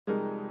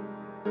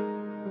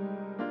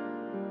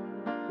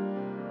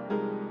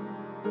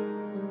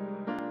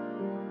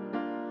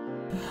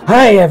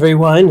Hi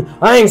everyone,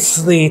 I'm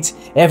Sleet,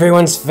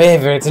 everyone's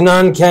favorite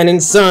non-canon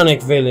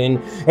Sonic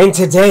villain, and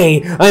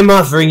today I'm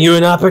offering you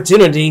an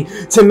opportunity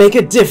to make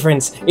a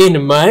difference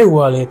in my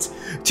wallet.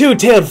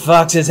 Two-tailed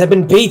foxes have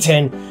been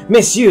beaten,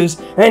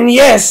 misused, and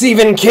yes,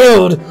 even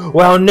killed,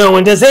 while no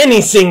one does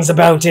any things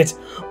about it.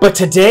 But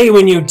today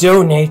when you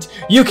donate,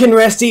 you can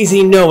rest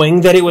easy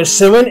knowing that it was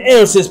someone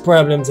else's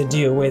problem to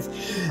deal with.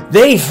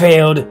 They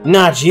failed,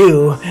 not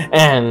you,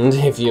 and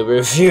if you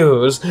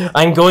refuse,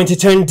 I'm going to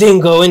turn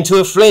Dingo into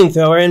a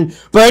flamethrower and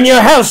burn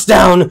your house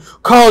down!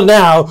 Call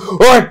now,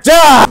 or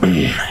die!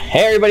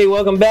 Hey everybody,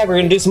 welcome back. We're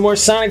gonna do some more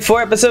Sonic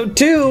 4 Episode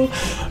 2,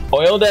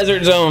 Oil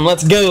Desert Zone,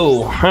 let's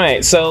go!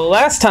 Alright, so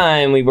last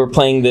time we were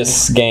playing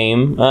this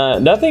game,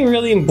 nothing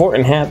really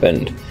important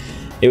happened.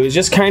 It was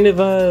just kind of,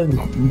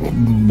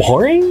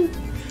 boring?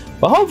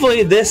 But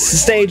hopefully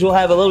this stage will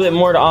have a little bit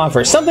more to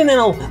offer. Something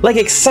that'll, like,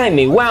 excite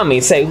me, wow me,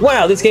 say,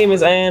 wow, this game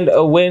is, and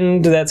a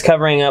wind that's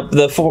covering up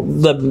the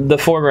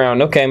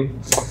foreground, okay.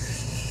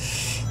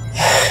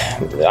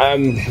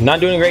 I'm not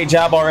doing a great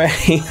job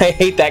already. I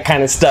hate that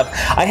kind of stuff.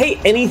 I hate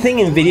anything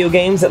in video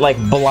games that, like,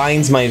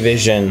 blinds my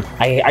vision.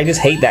 I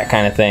just hate that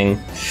kind of thing.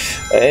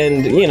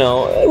 And, you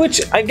know,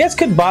 which I guess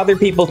could bother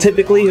people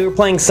typically who are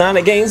playing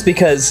Sonic games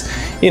because,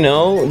 you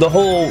know, the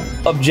whole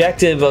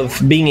objective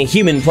of being a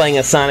human playing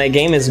a Sonic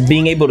game is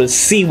being able to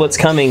see what's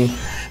coming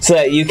so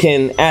that you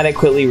can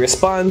adequately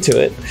respond to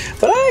it.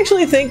 But I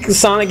actually think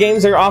Sonic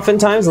games are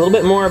oftentimes a little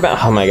bit more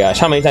about, oh my gosh,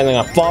 how many times am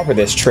I gonna fall for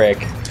this trick?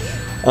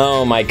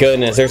 Oh my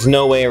goodness, there's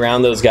no way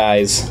around those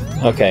guys.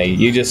 Okay,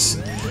 you just,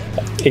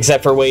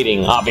 except for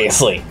waiting,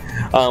 obviously.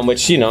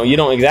 Which, you know, you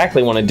don't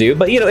exactly want to do,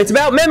 but, you know, it's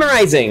about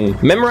memorizing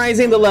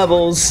the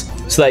levels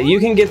so that you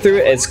can get through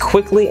it as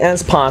quickly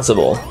as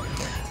possible,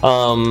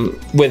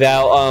 with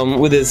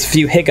as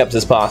few hiccups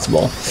as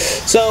possible.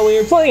 So when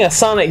you're playing a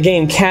Sonic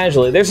game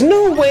casually, there's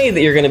no way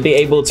that you're going to be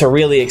able to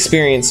really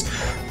experience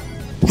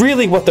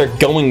really what they're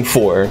going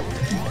for.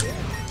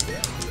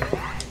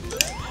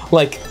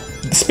 Like,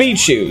 speed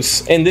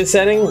shoes in this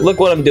setting, look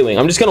what I'm doing.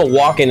 I'm just gonna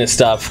walk into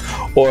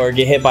stuff or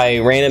get hit by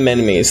random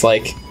enemies,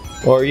 like,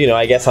 or, you know,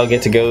 I guess I'll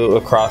get to go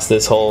across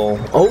this whole,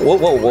 oh, whoa,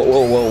 whoa, whoa,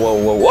 whoa, whoa,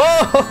 whoa,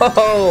 whoa,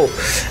 whoa,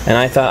 and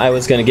I thought I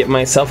was gonna get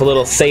myself a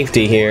little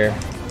safety here.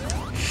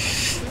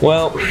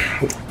 Well,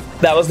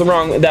 that was the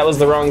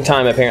wrong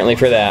time apparently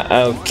for that.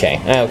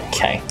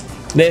 Okay,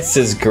 this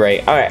is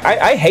great. All right,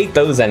 I hate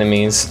those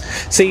enemies.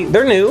 See,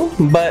 they're new,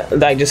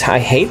 but I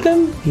hate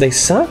them. They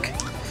suck.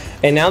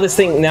 And now this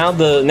thing, now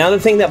the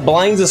thing that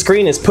blinds the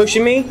screen is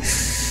pushing me.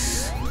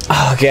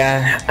 Oh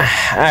god,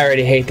 I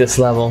already hate this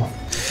level.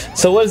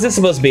 So what is this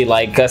supposed to be,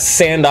 like a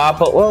sand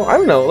opera? Well, I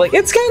don't know. Like,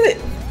 it's kind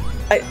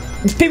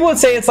of, people would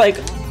say it's like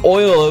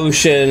Oil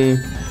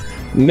Ocean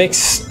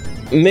mixed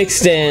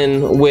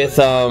in with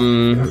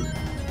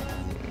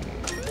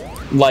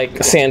like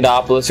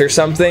Sandopolis or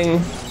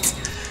something.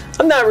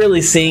 I'm not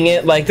really seeing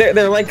it. Like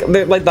there's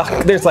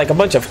like a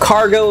bunch of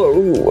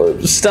cargo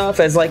stuff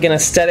as like an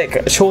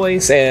aesthetic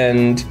choice,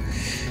 and,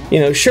 you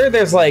know, sure,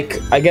 there's like,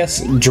 I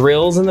guess,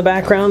 drills in the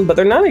background, but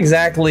they're not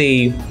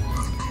exactly.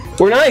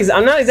 I'm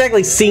not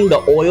exactly seeing the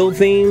oil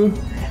theme,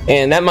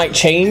 and that might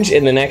change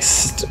in the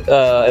next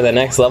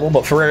level.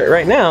 But for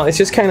right now, it's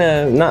just kind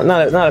of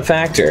not a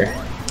factor.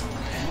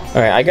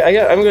 All right,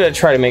 I'm gonna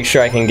try to make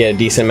sure I can get a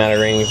decent amount of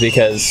rings,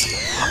 because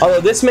although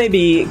this may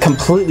be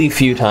completely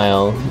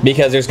futile,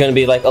 because there's gonna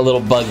be like a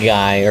little bug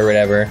guy or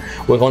whatever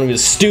with one of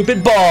his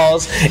stupid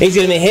balls, and he's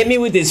gonna hit me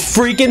with his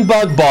freaking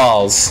bug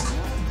balls.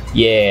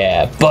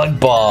 Yeah, bug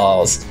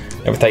balls.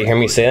 Never thought you'd hear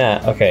me say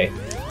that. Okay,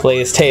 play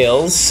as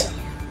Tails,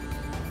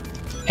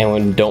 and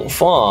when don't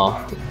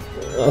fall.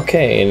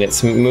 Okay, and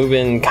it's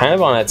moving kind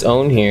of on its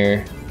own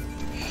here.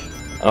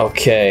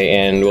 Okay,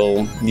 and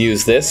we'll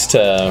use this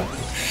to.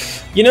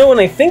 You know, when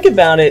I think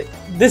about it,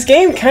 this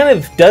game kind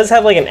of does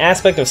have like an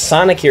aspect of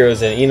Sonic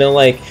Heroes in it. You know,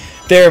 like,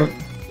 there are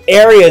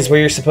areas where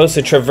you're supposed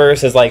to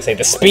traverse as, like, say,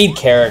 the speed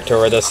character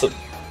or the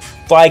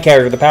fly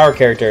character, the power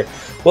character.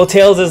 Well,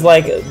 Tails is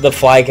like the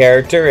fly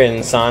character,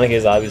 and Sonic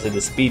is obviously the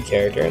speed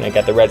character. And I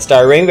got the red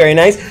star ring, very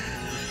nice.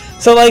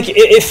 So, like,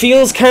 it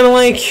feels kind of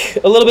like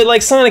a little bit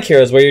like Sonic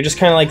Heroes, where you're just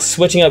kind of like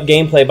switching up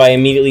gameplay by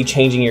immediately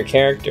changing your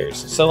characters.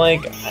 So,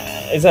 like,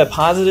 is that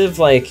positive?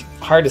 Like,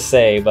 hard to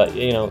say, but,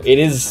 you know,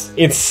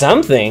 it's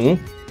something.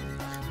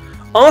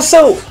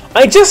 Also,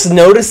 I just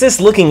noticed this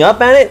looking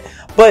up at it,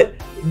 but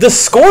the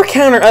score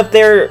counter up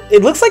there,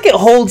 it looks like it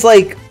holds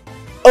like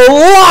a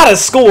lot of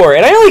score,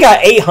 and I only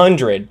got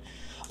 800.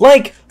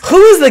 Like,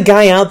 who is the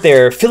guy out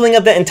there filling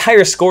up that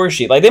entire score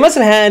sheet? Like, they must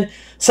have had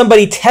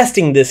somebody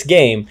testing this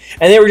game,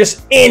 and they were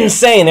just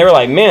insane. They were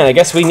like, man, I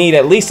guess we need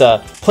at least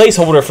a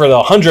placeholder for the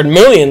 100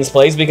 millions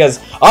place, because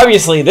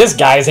obviously this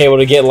guy's able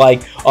to get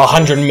like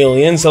 100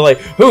 million, so like,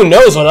 who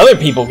knows what other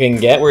people can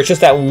get, where it's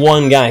just that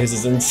one guy who's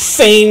just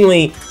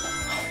insanely.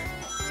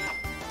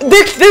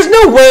 There's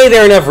no way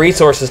there are enough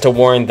resources to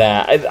warrant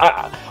that.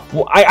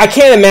 I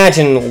can't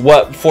imagine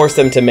what forced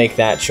them to make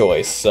that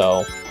choice,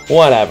 so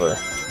whatever.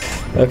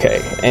 Okay,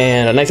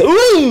 and a nice.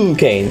 Ooh,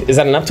 okay, is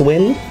that enough to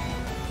win?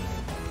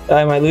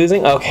 Am I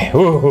losing? Okay.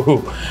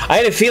 Ooh. I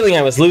had a feeling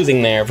I was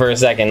losing there for a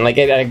second. Like,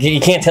 you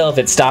can't tell if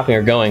it's stopping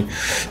or going.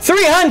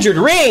 300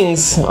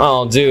 rings!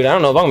 Oh, dude, I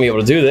don't know if I'm gonna be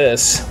able to do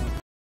this.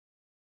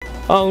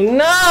 Oh,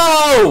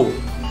 no!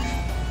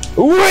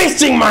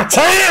 Wasting my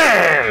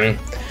time!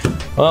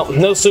 Well,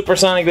 no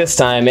supersonic this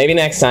time. Maybe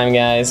next time,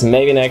 guys.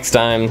 Maybe next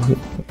time.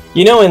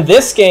 You know, in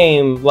this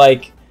game,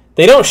 like,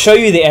 they don't show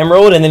you the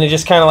emerald, and then it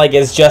just kind of like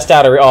is just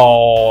out of...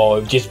 Oh,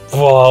 it just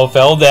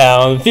fell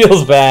down.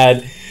 Feels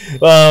bad.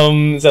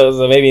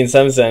 So maybe in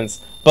some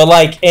sense. But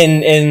like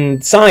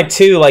in Sonic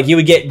 2, like you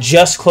would get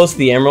just close to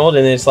the emerald,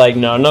 and it's like,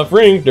 not enough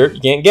rings, dirt,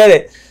 you can't get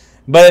it.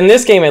 But in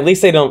this game, at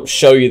least they don't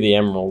show you the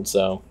emerald,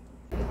 so...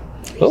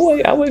 Oh,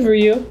 wait, I'll wait for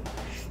you.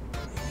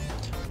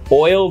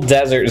 Oil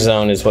Desert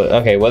Zone is what...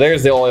 Okay, well,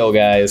 there's the oil,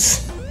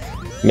 guys.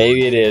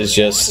 Maybe it is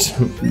just...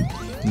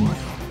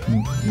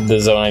 the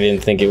zone I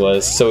didn't think it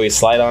was. So we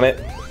slide on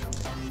it.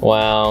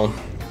 Wow.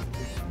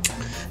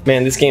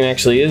 Man, this game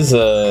actually is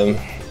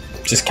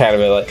just kind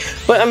of a like...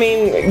 But, I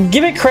mean,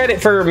 give it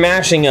credit for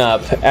mashing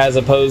up as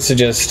opposed to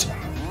just... I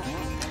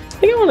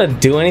think I want to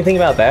do anything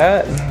about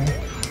that.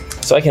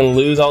 So I can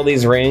lose all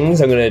these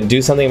rings. I'm going to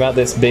do something about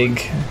this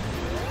big...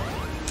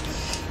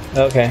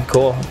 Okay,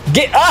 cool.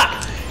 Get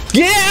up!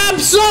 Get up,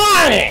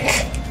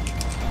 Sonic!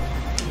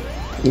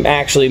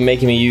 Actually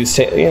making me use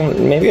tails. You know,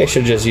 maybe I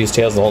should just use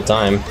tails the whole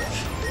time.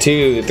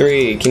 2,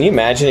 3. Can you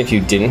imagine if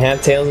you didn't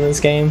have tails in this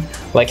game?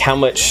 Like how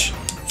much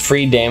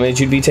free damage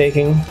you'd be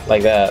taking?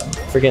 Like that.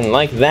 Freaking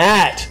like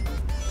that!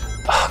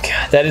 Oh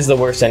god, that is the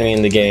worst enemy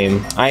in the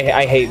game.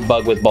 I hate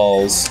Bug with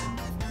balls.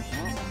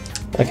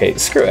 Okay,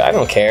 screw it. I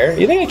don't care.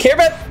 You think I care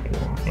about...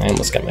 I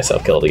almost got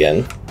myself killed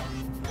again.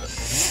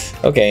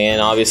 Okay,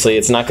 and obviously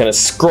it's not gonna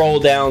scroll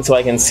down so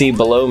I can see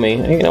below me.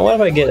 You know, what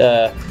if I get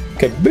a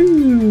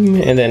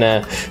kaboom and then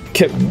a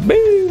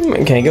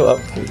kaboom? Can I go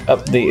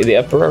up the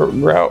upper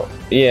route?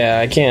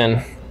 Yeah, I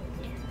can.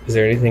 Is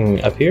there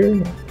anything up here?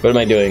 What am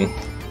I doing?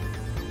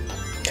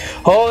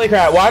 Holy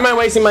crap! Why am I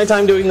wasting my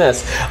time doing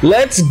this?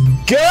 Let's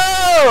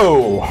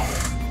go!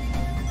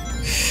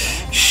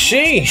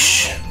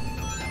 Sheesh!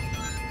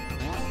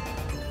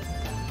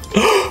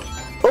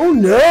 Oh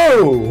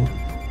no!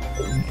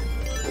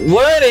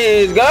 What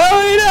is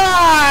going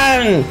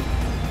on?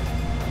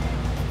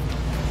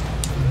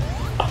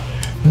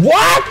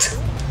 What?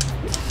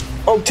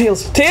 Oh,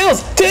 Tails,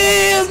 Tails,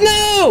 Tails,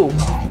 no!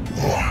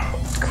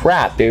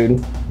 Crap,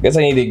 dude. Guess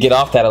I need to get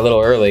off that a little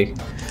early.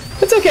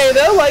 It's okay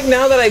though, like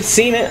now that I've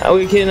seen it,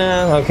 we can,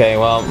 okay,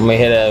 well, we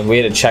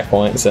hit a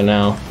checkpoint, so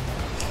now.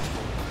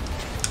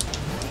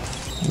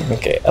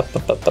 Okay, up.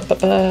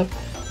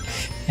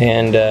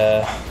 And,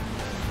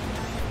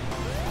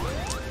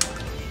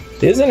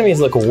 these enemies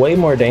look way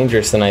more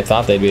dangerous than I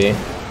thought they'd be.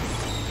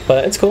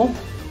 But it's cool.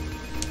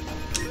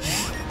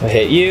 I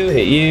hit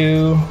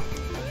you.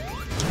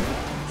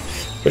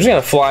 We're just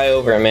gonna fly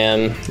over it,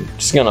 man.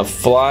 Just gonna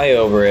fly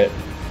over it.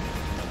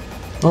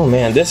 Oh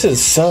man, this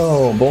is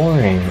so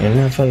boring and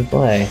not fun to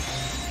play.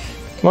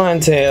 Come on,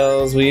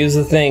 Tails, we use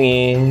the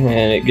thingy,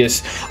 and it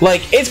just...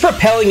 Like, it's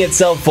propelling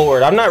itself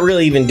forward. I'm not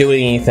really even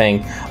doing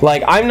anything.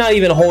 Like, I'm not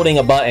even holding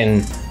a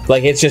button.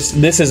 Like, it's just...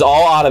 This is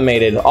all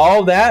automated. All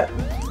of that...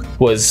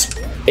 was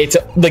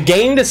the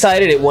game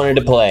decided it wanted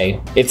to play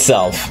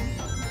itself,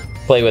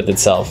 play with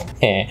itself.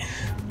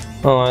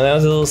 Oh, that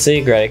was a little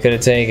secret. I could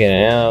have taken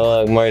it. Oh,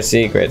 look, more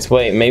secrets.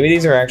 Wait, maybe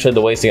these are actually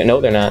the ways to go.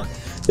 No, they're not.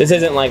 This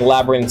isn't like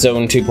Labyrinth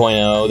Zone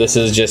 2.0. This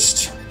is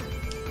just.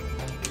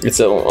 It's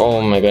a.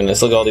 Oh my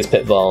goodness! Look at all these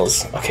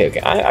pitfalls. Okay.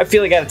 I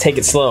feel like I gotta take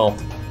it slow.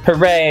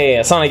 Hooray!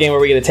 A Sonic game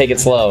where we gotta take it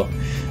slow.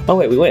 Oh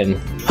wait, we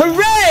win.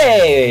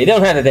 Hooray! You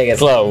don't have to take it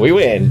slow. We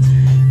win.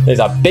 There's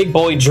a big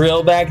boy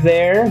drill back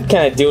there,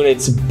 kind of doing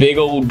its big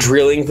old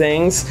drilling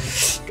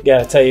things.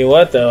 Gotta tell you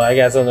what though, I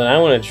got something I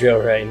want to drill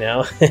right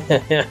now.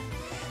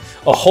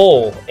 A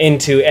hole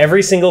into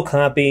every single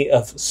copy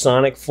of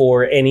Sonic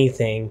 4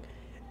 anything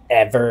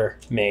ever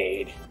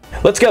made.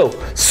 Let's go!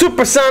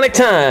 Supersonic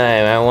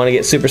time! I want to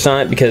get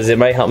Supersonic because it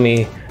might help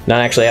me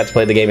not actually have to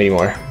play the game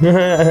anymore.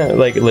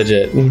 Like,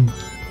 legit.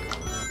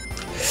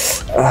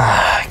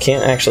 I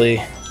can't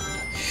actually...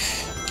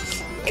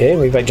 Okay,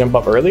 maybe if I jump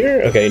up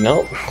earlier? Okay,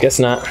 nope, guess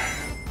not.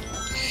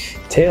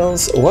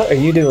 Tails, what are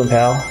you doing,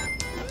 pal?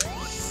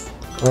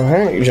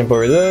 Alright, you jump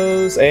over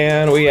those,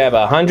 and we have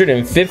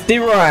 150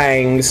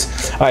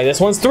 rings. Alright, this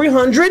one's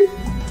 300.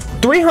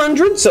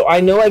 300, so I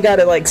know I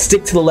gotta, like,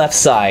 stick to the left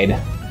side.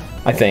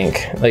 I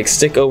think. Like,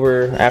 stick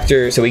over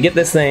after, so we get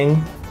this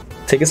thing,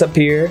 take us up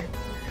here,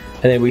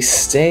 and then we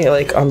stay,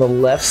 like, on the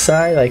left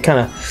side, like, kind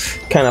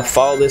of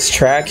follow this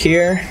track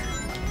here.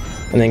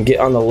 And then get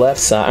on the left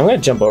side. I'm gonna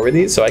jump over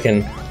these so I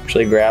can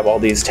actually grab all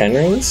these 10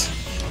 rings.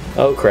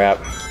 Oh crap.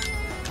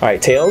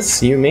 Alright,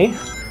 Tails, you and me.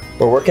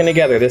 We're working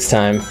together this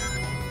time.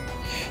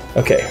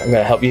 Okay, I'm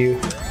gonna help you.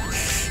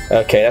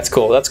 Okay, that's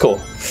cool, that's cool.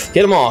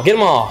 Get them all, get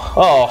them all.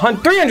 Oh,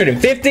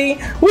 350?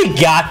 We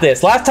got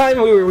this. Last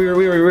time we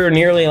were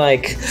nearly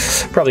like,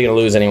 probably gonna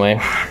lose anyway.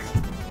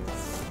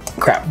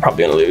 Crap,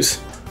 probably gonna lose.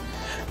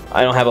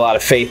 I don't have a lot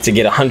of faith to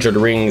get 100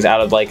 rings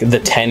out of like the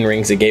 10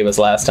 rings it gave us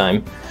last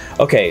time.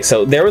 Okay,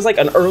 so there was like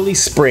an early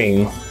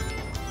spring.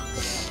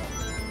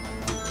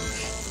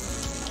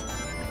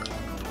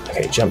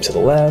 Okay, jump to the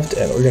left,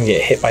 and we're gonna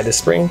get hit by the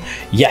spring.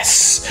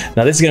 Yes!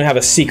 Now this is gonna have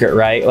a secret,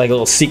 right? Like a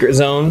little secret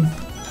zone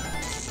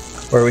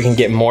where we can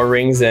get more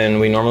rings than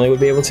we normally would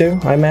be able to,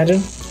 I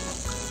imagine.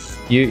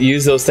 You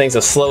use those things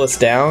to slow us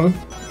down.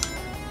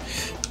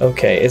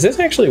 Okay, is this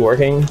actually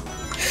working?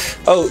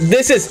 Oh,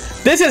 this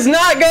is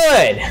not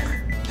good!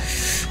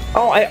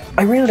 Oh,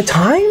 I ran out of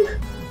time?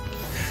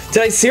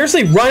 Did I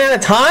seriously run out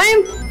of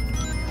time?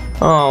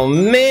 Oh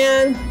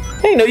man,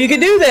 I didn't know you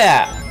could do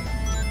that.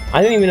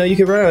 I didn't even know you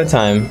could run out of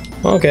time.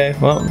 Okay,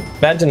 well,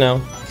 bad to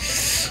know.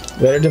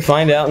 Better to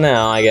find out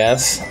now, I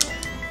guess.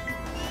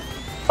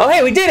 Oh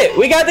hey, we did it!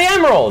 We got the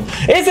emerald!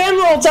 It's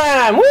emerald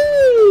time!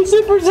 Woo!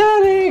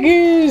 Supersonic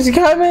is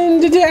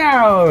coming to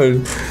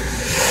town!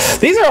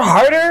 These are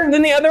harder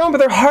than the other one, but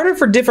they're harder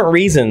for different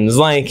reasons.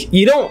 Like,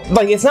 you don't,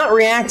 like, it's not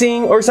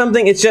reacting or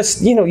something, it's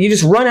just, you know, you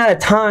just run out of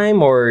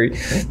time, or,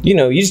 you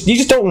know, you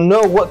just don't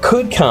know what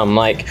could come.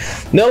 Like,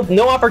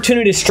 no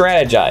opportunity to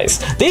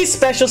strategize. These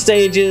special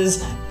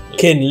stages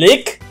can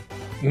lick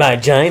my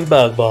giant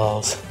bug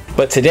balls.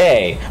 But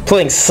today,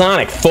 playing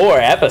Sonic 4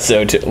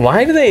 Episode 2,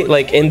 why do they,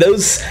 like, in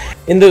those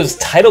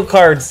title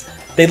cards,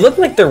 they look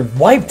like they're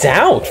wiped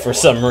out for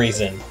some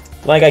reason.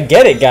 Like, I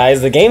get it, guys.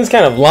 The game's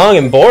kind of long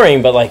and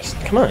boring, but like,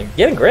 come on,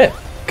 get a grip.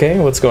 Okay,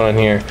 what's going on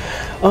here?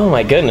 Oh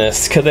my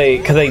goodness, could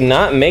they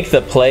not make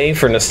the play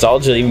for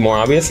nostalgia even more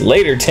obvious?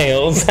 Later,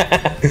 Tails.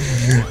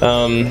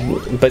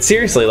 But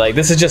seriously, like,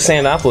 this is just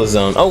Sandopolis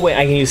Zone. Oh wait,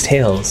 I can use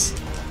Tails.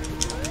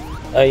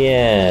 Oh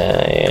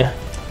yeah.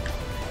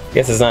 I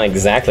guess it's not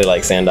exactly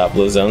like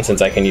Sandopolis Zone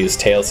since I can use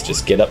Tails to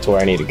just get up to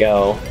where I need to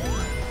go.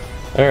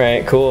 All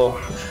right, cool.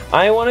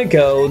 I want to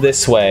go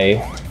this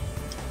way.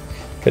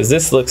 Because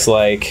this looks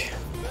like...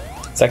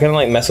 Is that gonna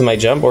like mess with my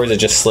jump, or is it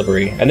just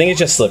slippery? I think it's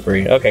just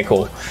slippery. Okay,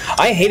 cool.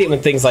 I hate it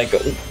when things like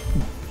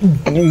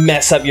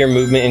mess up your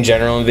movement in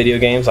general in video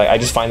games. Like, I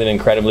just find it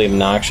incredibly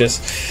obnoxious.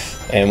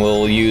 And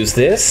we'll use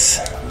this.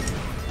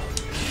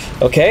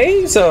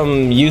 Okay,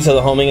 some use of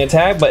the homing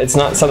attack, but it's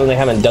not something they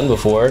haven't done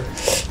before.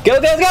 Go,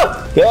 Tails,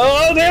 go!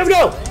 Go, Tails,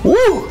 go!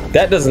 Woo!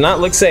 That does not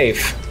look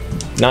safe.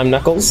 Now I'm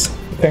Knuckles,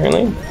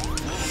 apparently.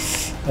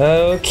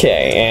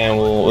 Okay, and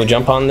we'll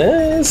jump on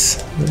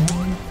this.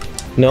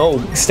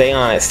 No, stay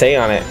on it, stay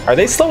on it. Are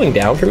they slowing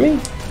down for me?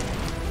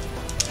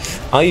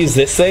 I'll use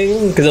this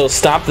thing because it'll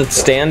stop the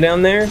stand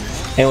down there,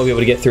 and we'll be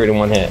able to get through it in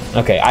one hit.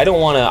 Okay, I don't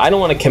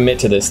want to commit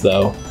to this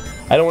though.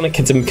 I don't want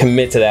to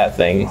commit to that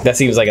thing. That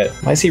seems like a.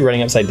 Why is he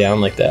running upside down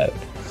like that?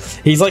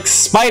 He's like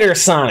Spider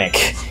Sonic.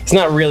 He's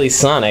not really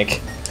Sonic.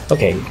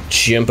 Okay,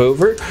 jump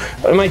over.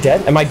 Am I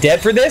dead? Am I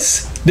dead for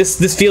this?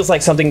 This feels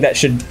like something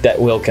that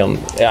will kill me.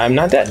 I'm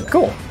not dead.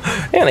 Cool.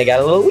 And I got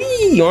a little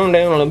wee. I'm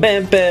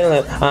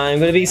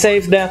gonna be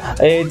safe now.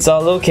 It's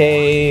all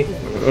okay.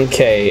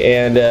 Okay,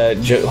 and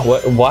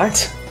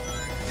what?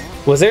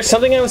 Was there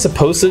something I was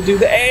supposed to do?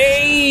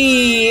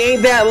 Hey,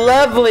 ain't that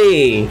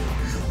lovely?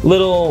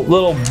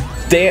 Little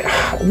damn.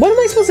 What am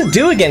I supposed to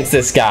do against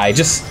this guy?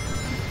 Just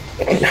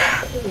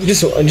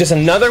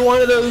another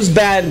one of those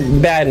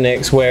bad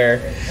nicks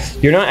where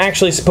you're not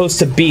actually supposed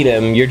to beat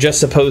him. You're just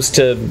supposed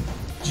to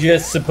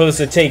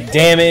take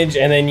damage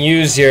and then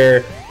use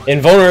your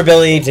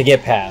invulnerability to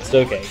get past.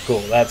 Okay,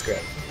 cool. That's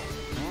great.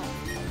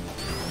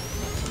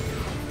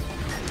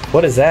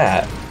 What is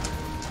that?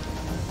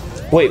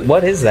 Wait,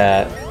 what is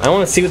that? I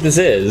want to see what this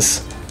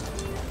is.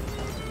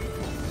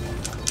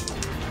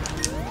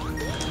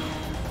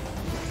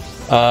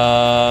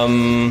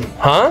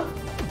 Huh?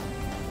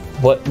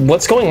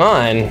 What's going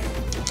on?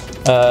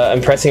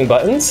 I'm pressing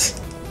buttons?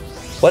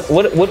 What?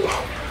 What?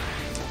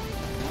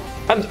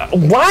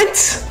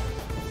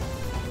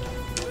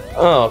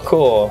 Oh,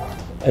 cool.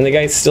 And the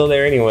guy's still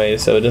there anyway,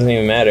 so it doesn't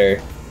even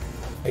matter.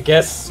 I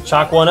guess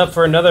chalk one up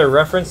for another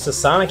reference to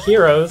Sonic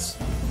Heroes.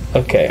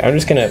 Okay, I'm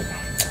just gonna...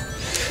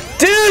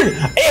 Dude!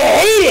 I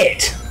hate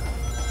it!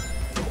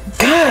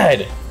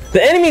 God!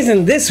 The enemies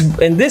in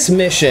this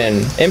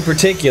mission, in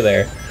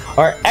particular,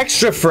 are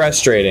extra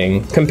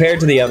frustrating compared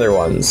to the other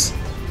ones.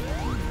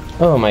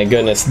 Oh my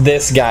goodness,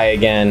 this guy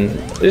again.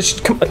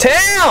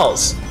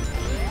 Tails!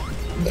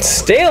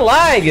 Stay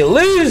alive, you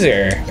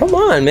loser! Come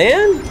on,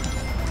 man!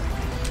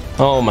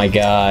 Oh my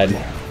god.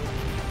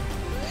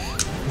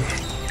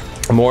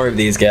 More of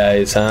these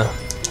guys, huh?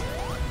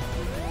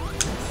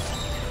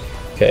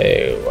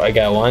 Okay, I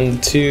got 1,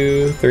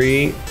 2,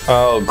 3.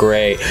 Oh,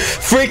 great.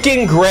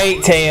 Freaking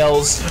great,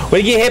 Tails!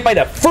 We get hit by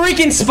the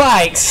freaking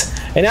spikes!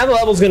 And now the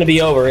level's gonna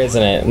be over,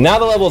 isn't it? Now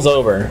the level's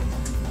over.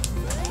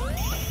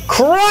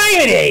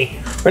 Criminy!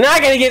 We're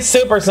not gonna get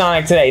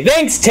Supersonic today.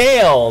 Thanks,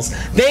 Tails!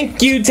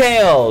 Thank you,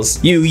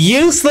 Tails! You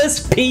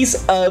useless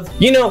piece of...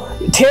 You know,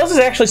 Tails is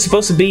actually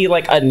supposed to be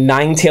like a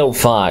 9-tailed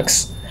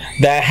fox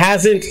that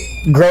hasn't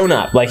grown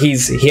up. Like,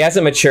 he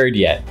hasn't matured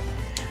yet.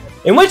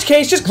 In which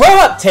case, just grow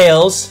up,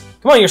 Tails!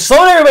 Come on, you're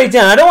slowing everybody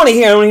down. I don't want to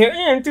hear,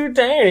 I'm too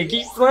tired to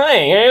keep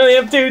flying. I only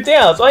have 2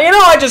 tails. Well, you know,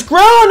 I just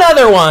grow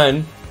another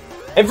one!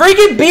 And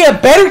freaking be a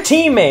better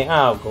teammate!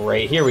 Oh,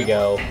 great. Here we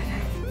go.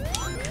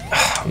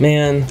 Oh,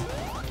 man.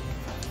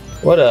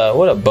 What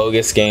a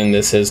bogus game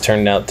this has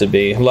turned out to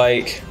be.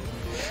 Like,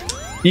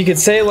 you could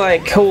say,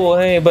 like, cool,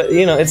 hey, but,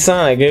 you know, it's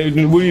Sonic.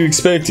 What are you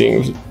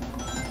expecting?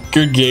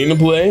 Good game to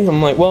play?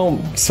 I'm like, well,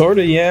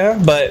 sorta, yeah,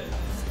 but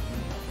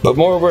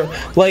moreover,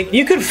 like,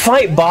 you could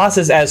fight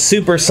bosses as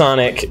Super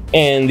Sonic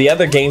in the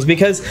other games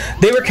because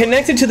they were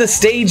connected to the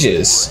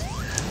stages.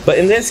 But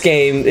in this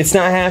game, it's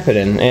not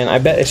happening, and I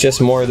bet it's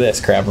just more of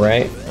this crap,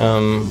 right?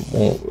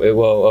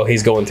 Well,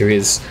 he's going through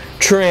his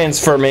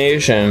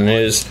transformation,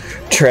 his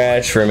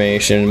trash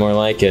formation, more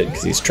like it,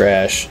 because he's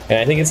trash. And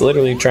I think it's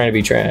literally trying to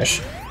be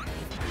trash.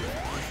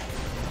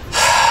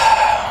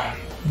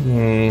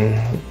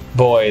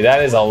 Boy,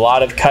 that is a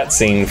lot of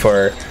cutscene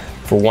for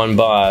one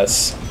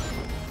boss.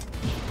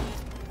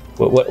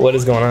 What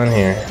is going on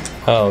here?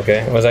 Oh,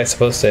 okay. Was I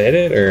supposed to hit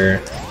it,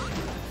 or?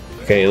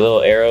 Okay,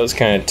 little arrows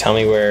kind of tell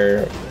me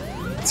where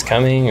it's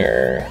coming,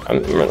 or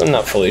I'm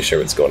not fully sure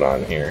what's going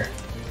on here.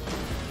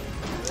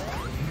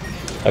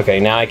 Okay,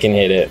 now I can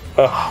hit it.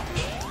 Ugh.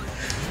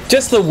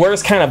 Just the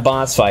worst kind of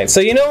boss fight. So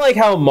you know, like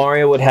how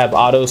Mario would have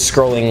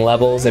auto-scrolling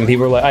levels, and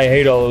people are like, I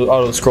hate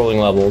auto-scrolling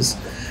levels.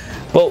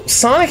 Well,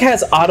 Sonic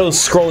has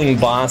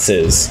auto-scrolling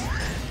bosses.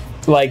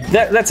 Like,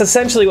 that's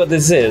essentially what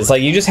this is.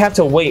 Like, you just have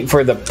to wait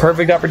for the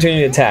perfect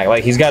opportunity to attack.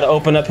 Like, he's got to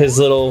open up his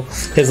little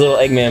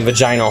Eggman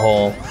vagina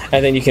hole,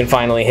 and then you can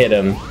finally hit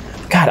him.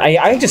 God,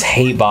 I just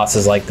hate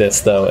bosses like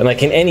this, though. And,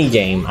 like, in any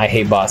game, I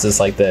hate bosses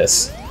like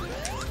this.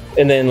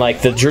 And then,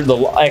 like, the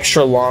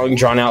extra long,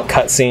 drawn-out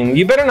cutscene.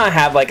 You better not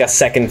have, like, a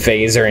second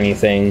phase or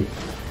anything.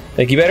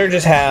 Like, you better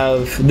just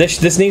have...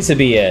 This needs to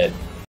be it.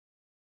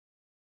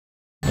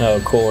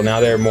 Oh, cool.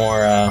 Now they're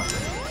more,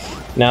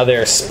 now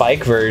they're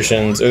Spike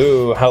versions.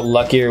 Ooh, how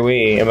lucky are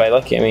we? And by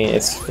lucky, I mean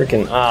it's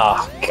freaking...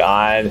 Ah, oh,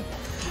 God.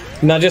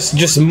 Now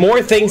just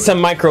more things to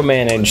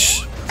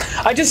micromanage.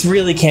 I just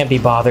really can't be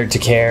bothered to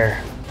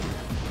care.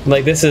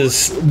 Like, this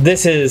is...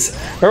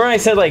 Remember I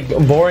said, like,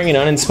 boring and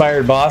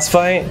uninspired boss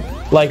fight?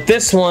 Like,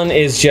 this one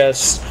is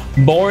just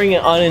boring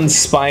and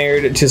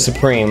uninspired to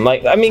supreme.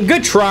 Like, I mean,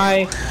 good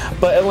try,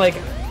 but, like,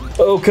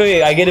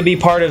 okay, I get to be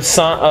part of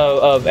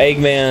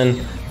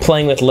Eggman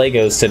playing with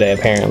Legos today,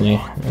 apparently.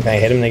 Can I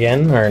hit him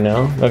again, or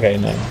no? Okay,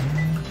 no.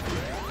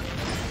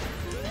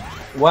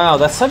 Wow,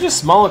 that's such a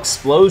small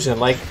explosion.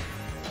 Like,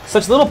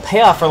 such little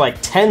payoff for like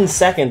 10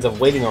 seconds of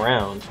waiting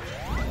around.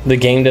 The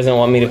game doesn't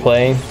want me to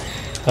play.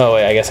 Oh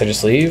wait, I guess I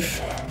just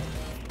leave.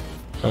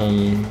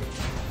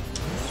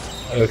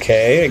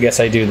 Okay, I guess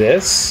I do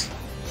this.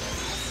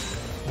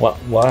 What?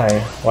 Why?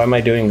 Why am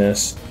I doing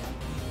this?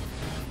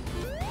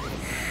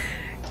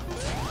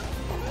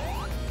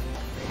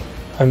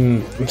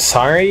 I'm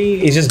sorry.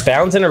 He's just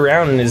bouncing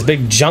around in his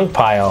big junk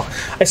pile.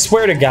 I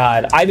swear to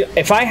God,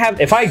 if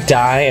I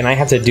die and I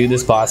have to do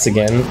this boss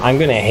again, I'm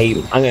gonna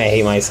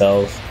hate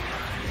myself.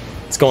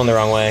 It's going the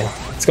wrong way.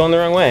 It's going the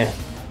wrong way.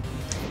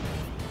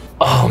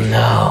 Oh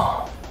no.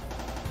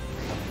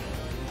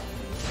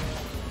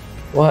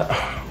 What?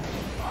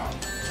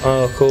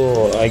 Oh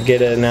cool. I get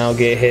to now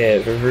get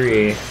hit for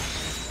free.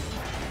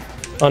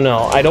 Oh no,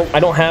 I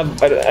don't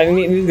have. I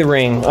need the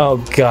ring. Oh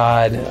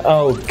God.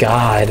 Oh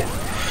God.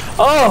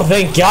 Oh,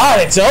 thank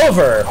God it's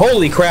over!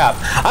 Holy crap.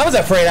 I was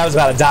afraid I was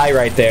about to die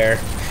right there.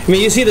 I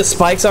mean, you see the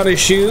spikes on his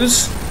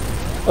shoes?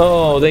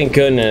 Oh, thank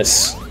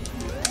goodness.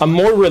 I'm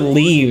more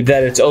relieved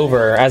that it's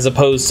over as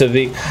opposed to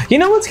the... You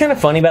know what's kind of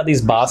funny about these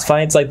boss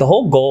fights? Like, the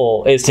whole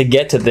goal is to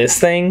get to this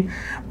thing,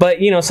 but,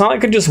 you know, Sonic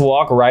could just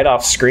walk right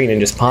off screen and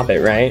just pop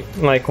it, right?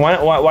 Like,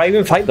 why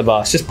even fight the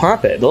boss? Just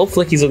pop it. The little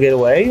flickies will get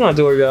away. You don't have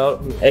to worry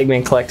about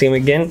Eggman collecting him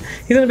again.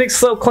 He's in a big,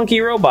 slow,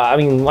 clunky robot. I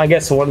mean, I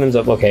guess one of them's...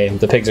 Okay,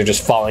 the pigs are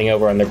just falling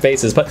over on their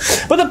faces, but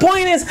the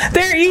point is,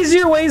 there are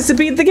easier ways to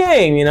beat the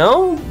game, you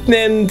know?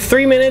 And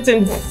 3 minutes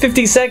and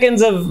 50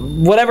 seconds of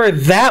whatever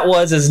that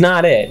was is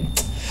not it.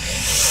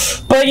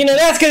 But, you know,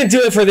 that's going to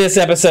do it for this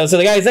episode.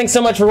 So, guys, thanks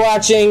so much for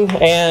watching.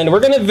 And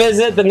we're going to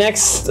visit the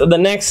next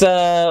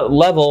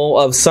level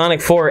of Sonic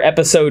 4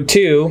 Episode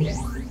 2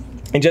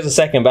 in just a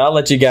second. But I'll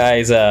let you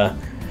guys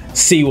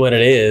see what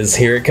it is.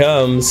 Here it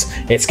comes.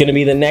 It's going to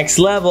be the next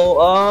level.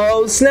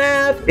 Oh,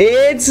 snap.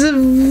 It's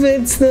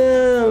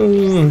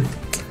the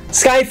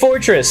Sky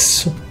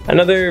Fortress.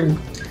 Another...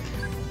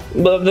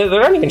 They're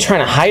not even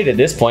trying to hide at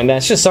this point.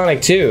 That's just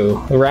Sonic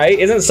 2, right?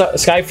 Isn't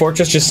Sky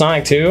Fortress just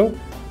Sonic 2?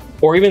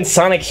 Or even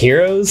Sonic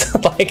Heroes,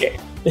 like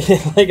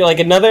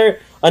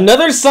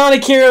another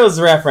Sonic Heroes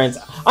reference.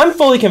 I'm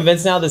fully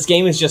convinced now this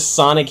game is just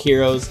Sonic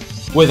Heroes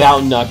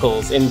without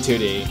Knuckles in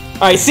 2D.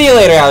 All right, see you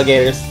later,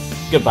 alligators.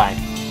 Goodbye.